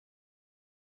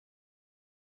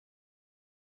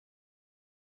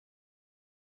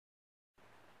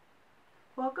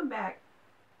Welcome back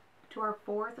to our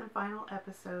fourth and final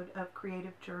episode of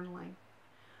Creative Journaling.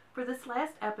 For this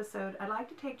last episode, I'd like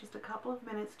to take just a couple of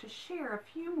minutes to share a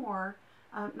few more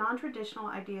non-traditional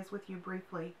ideas with you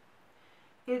briefly.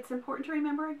 It's important to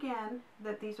remember again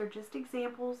that these are just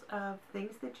examples of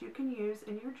things that you can use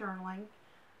in your journaling,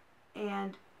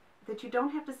 and that you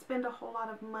don't have to spend a whole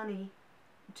lot of money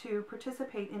to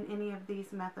participate in any of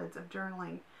these methods of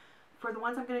journaling. For the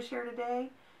ones I'm going to share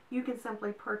today, you can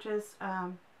simply purchase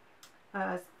a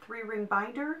 3-ring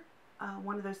binder,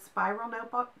 one of those spiral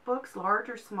notebooks, large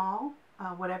or small,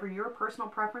 whatever your personal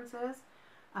preference is,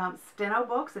 steno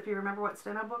books, if you remember what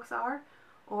steno books are,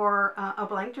 or a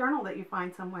blank journal that you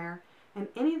find somewhere. And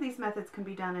any of these methods can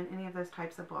be done in any of those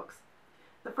types of books.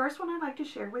 The first one I'd like to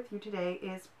share with you today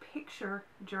is picture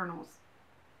journals.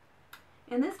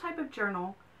 In this type of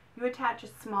journal, you attach a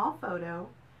small photo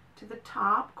to the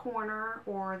top corner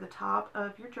or the top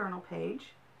of your journal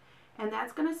page, and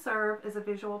that's going to serve as a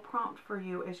visual prompt for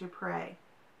you as you pray.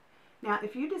 Now,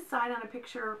 if you decide on a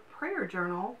picture prayer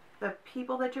journal, the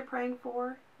people that you're praying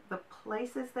for, the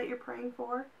places that you're praying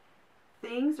for,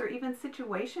 things or even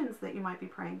situations that you might be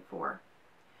praying for.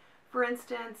 For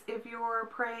instance, if you're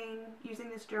praying using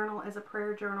this journal as a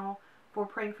prayer journal for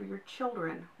praying for your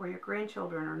children or your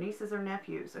grandchildren or nieces or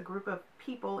nephews, a group of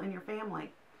people in your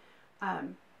family,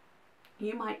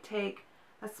 you might take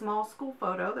a small school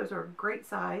photo, those are great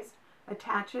sized,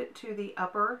 attach it to the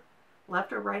upper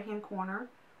left or right hand corner,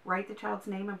 write the child's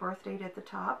name and birth date at the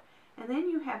top, and then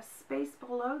you have space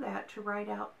below that to write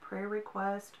out prayer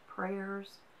requests,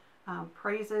 prayers,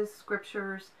 praises,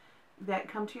 scriptures that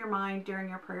come to your mind during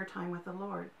your prayer time with the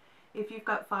Lord. If you've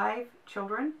got 5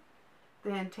 children,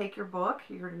 then take your book,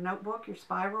 your notebook, your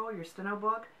spiral, your steno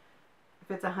book. If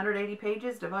it's 180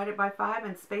 pages, divide it by 5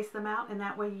 and space them out, and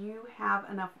that way you have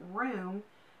enough room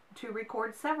to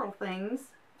record several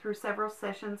things through several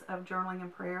sessions of journaling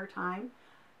and prayer time,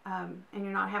 and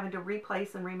you're not having to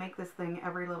replace and remake this thing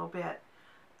every little bit.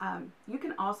 You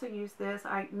can also use this,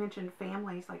 I mentioned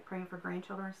families, like praying for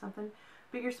grandchildren or something,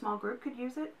 but your small group could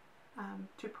use it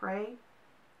to pray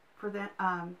for the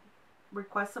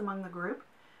requests among the group.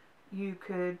 You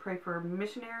could pray for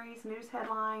missionaries, news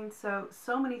headlines,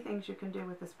 so many things you can do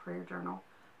with this prayer journal.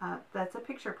 That's a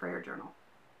picture prayer journal.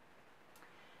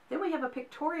 Then we have a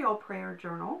pictorial prayer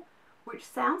journal, which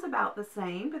sounds about the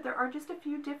same, but there are just a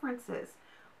few differences.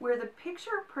 Where the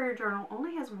picture prayer journal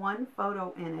only has one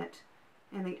photo in it,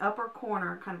 in the upper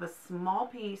corner, kind of a small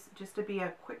piece, just to be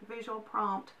a quick visual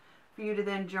prompt for you to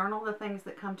then journal the things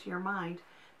that come to your mind.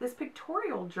 This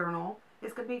pictorial journal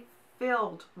is going to be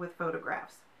filled with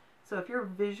photographs. So if you're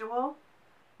visual,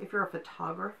 if you're a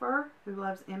photographer who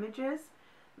loves images,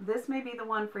 this may be the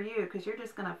one for you, because you're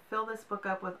just going to fill this book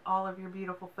up with all of your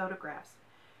beautiful photographs.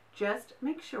 Just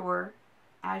make sure,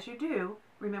 as you do,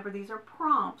 remember these are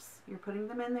prompts. You're putting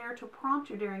them in there to prompt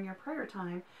you during your prayer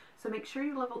time. So make sure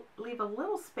you leave a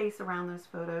little space around those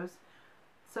photos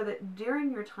so that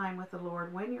during your time with the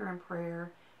Lord, when you're in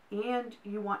prayer and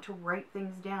you want to write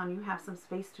things down, you have some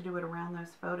space to do it around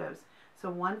those photos. So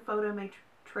one photo may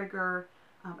trigger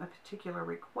a particular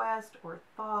request or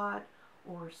thought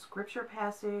or scripture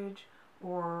passage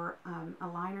or a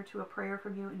line or two of prayer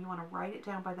from you, and you want to write it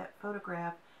down by that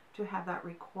photograph to have that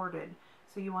recorded.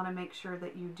 So you want to make sure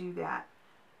that you do that.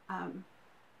 And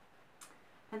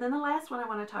then the last one I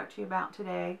want to talk to you about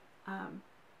today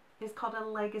is called a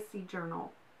legacy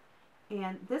journal.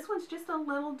 And this one's just a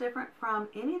little different from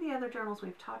any of the other journals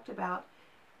we've talked about,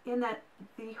 in that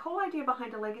the whole idea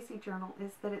behind a legacy journal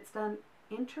is that it's done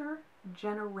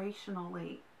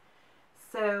intergenerationally.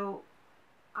 So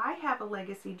I have a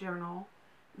legacy journal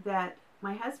that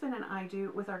my husband and I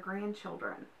do with our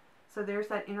grandchildren. So there's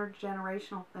that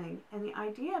intergenerational thing. And the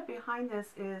idea behind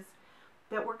this is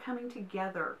that we're coming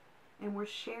together and we're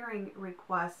sharing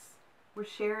requests, we're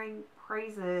sharing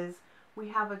praises, we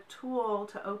have a tool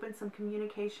to open some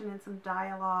communication and some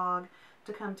dialogue,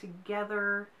 to come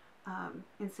together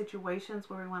in situations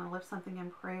where we want to lift something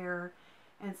in prayer.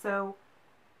 And so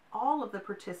all of the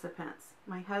participants,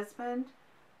 my husband,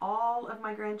 all of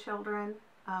my grandchildren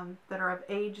that are of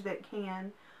age that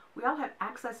can, we all have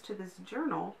access to this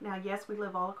journal. Now, yes, we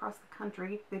live all across the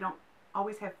country. They don't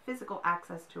always have physical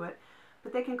access to it,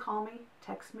 but they can call me,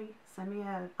 text me, send me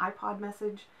an iPod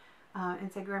message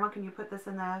and say, Grandma, can you put this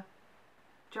in the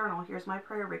journal? Here's my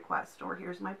prayer request, or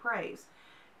here's my praise.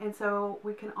 And so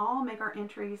we can all make our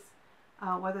entries,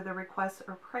 whether they're requests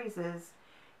or praises.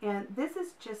 And this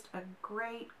is just a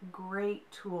great,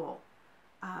 great tool.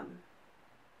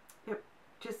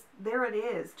 There it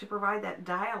is, to provide that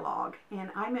dialogue. And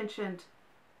I mentioned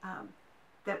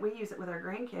that we use it with our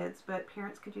grandkids, but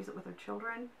parents could use it with their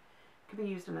children, It can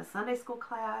be used in a Sunday school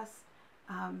class.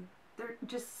 There are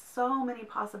just so many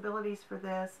possibilities for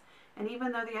this. And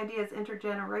even though the idea is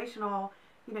intergenerational,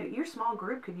 you know, your small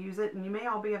group could use it, and you may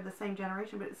all be of the same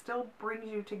generation, but it still brings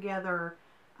you together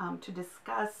to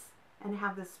discuss and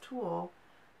have this tool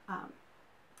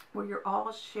where you're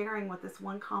all sharing with this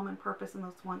one common purpose and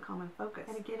this one common focus.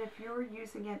 And again, if you're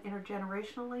using it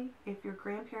intergenerationally, if your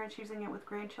grandparents using it with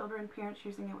grandchildren, parents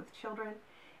using it with children,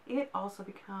 it also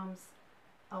becomes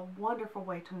a wonderful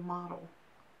way to model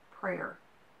prayer.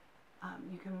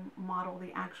 You can model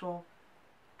the actual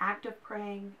act of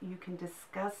praying. You can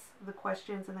discuss the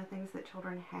questions and the things that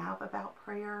children have about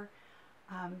prayer.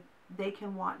 They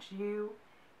can watch you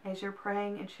as you're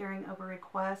praying and sharing over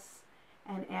requests,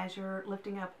 and as you're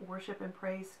lifting up worship and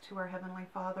praise to our Heavenly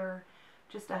Father.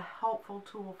 Just a helpful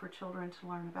tool for children to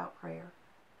learn about prayer.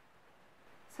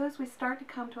 So as we start to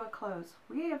come to a close,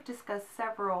 we have discussed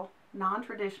several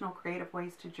non-traditional creative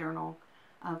ways to journal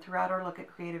throughout our look at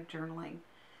creative journaling.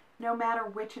 No matter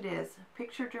which it is,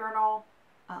 picture journal,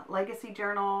 legacy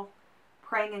journal,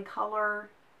 praying in color,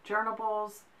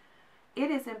 journables,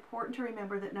 it is important to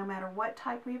remember that no matter what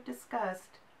type we have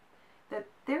discussed, that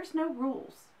there's no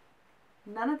rules.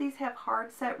 None of these have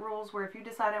hard set rules where if you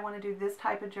decide I want to do this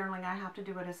type of journaling, I have to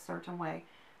do it a certain way.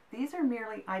 These are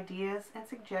merely ideas and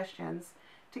suggestions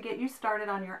to get you started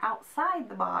on your outside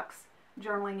the box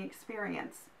journaling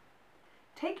experience.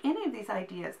 Take any of these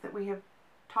ideas that we have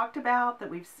talked about, that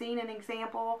we've seen an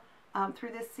example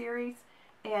through this series,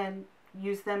 and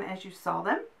use them as you saw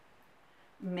them.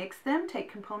 Mix them,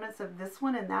 take components of this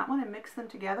one and that one and mix them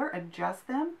together, adjust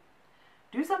them.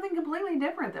 Do something completely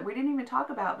different that we didn't even talk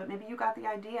about, but maybe you got the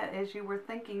idea as you were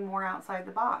thinking more outside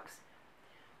the box.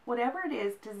 Whatever it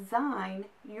is, design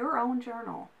your own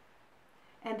journal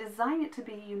and design it to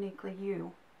be uniquely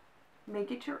you. Make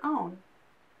it your own,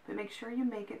 but make sure you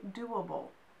make it doable.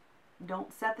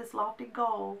 Don't set this lofty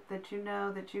goal that you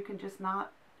know that you can just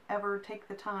not ever take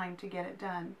the time to get it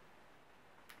done.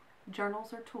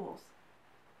 Journals are tools.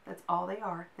 That's all they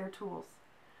are. They're tools.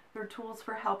 They're tools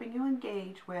for helping you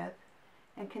engage with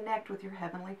and connect with your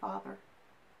Heavenly Father.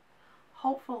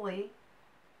 Hopefully,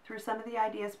 through some of the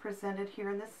ideas presented here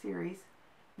in this series,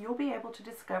 you'll be able to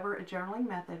discover a journaling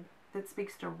method that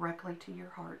speaks directly to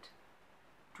your heart,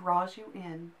 draws you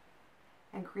in,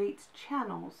 and creates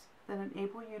channels that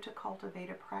enable you to cultivate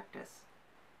a practice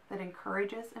that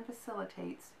encourages and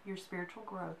facilitates your spiritual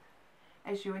growth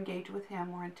as you engage with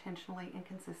Him more intentionally and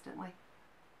consistently.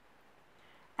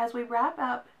 As we wrap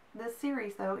up this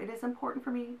series, though, it is important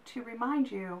for me to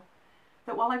remind you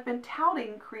that while I've been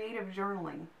touting creative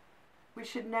journaling, we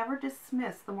should never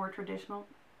dismiss the more traditional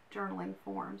journaling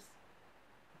forms.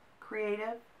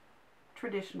 Creative,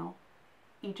 traditional,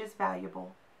 each is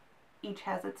valuable, each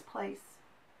has its place.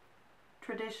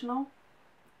 Traditional,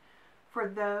 for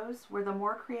those where the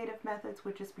more creative methods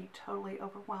would just be totally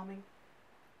overwhelming.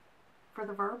 For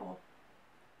the verbal,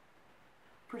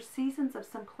 for seasons of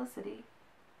simplicity,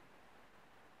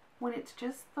 when it's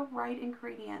just the right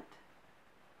ingredient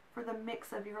for the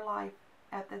mix of your life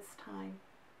at this time.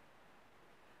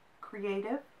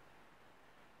 Creative,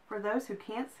 for those who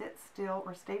can't sit still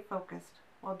or stay focused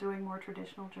while doing more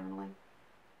traditional journaling.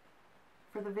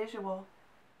 For the visual,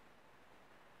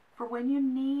 for when you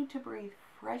need to breathe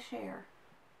fresh air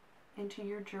into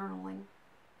your journaling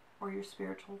or your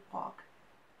spiritual walk.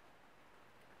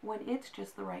 When it's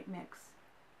just the right mix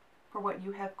for what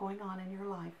you have going on in your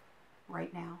life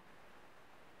right now.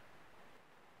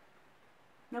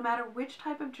 No matter which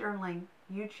type of journaling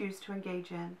you choose to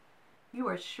engage in, you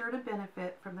are sure to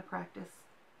benefit from the practice.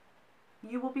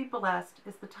 You will be blessed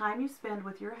as the time you spend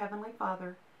with your Heavenly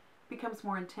Father becomes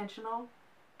more intentional,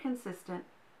 consistent,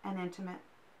 and intimate.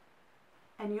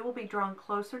 And you will be drawn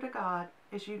closer to God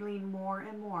as you lean more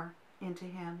and more into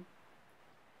Him.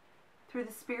 Through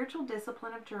the spiritual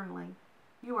discipline of journaling,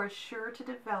 you are sure to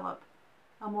develop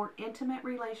a more intimate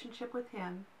relationship with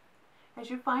Him as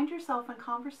you find yourself in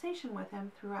conversation with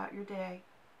Him throughout your day.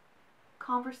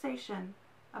 Conversation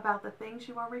about the things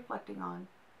you are reflecting on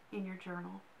in your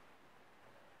journal.